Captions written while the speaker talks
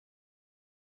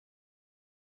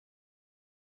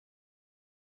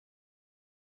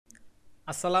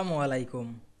Assalamu Walaikum.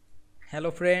 Hello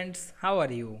friends, how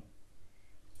are you?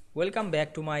 Welcome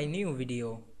back to my new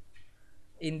video.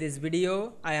 In this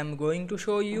video, I am going to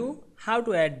show you how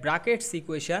to add brackets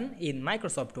equation in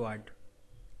Microsoft Word.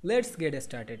 Let's get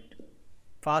started.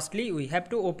 Firstly, we have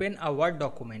to open a Word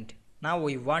document. Now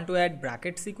we want to add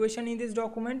brackets equation in this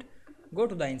document. Go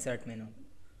to the Insert menu.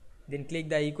 Then click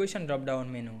the Equation drop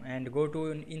down menu and go to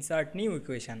Insert New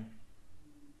Equation.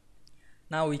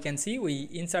 Now we can see we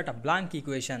insert a blank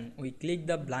equation. We click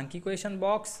the blank equation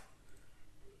box.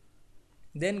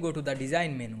 Then go to the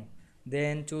Design menu.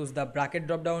 Then choose the bracket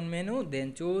drop down menu.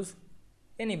 Then choose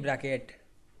any bracket.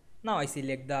 Now I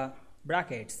select the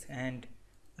brackets and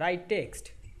write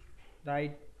text.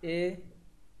 Write A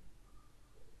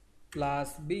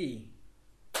plus B.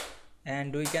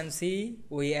 And we can see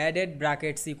we added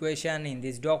brackets equation in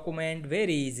this document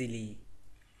very easily.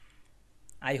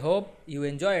 I hope you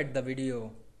enjoyed the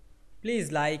video.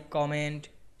 Please like, comment,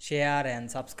 share and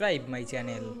subscribe my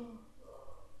channel.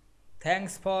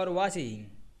 Thanks for watching.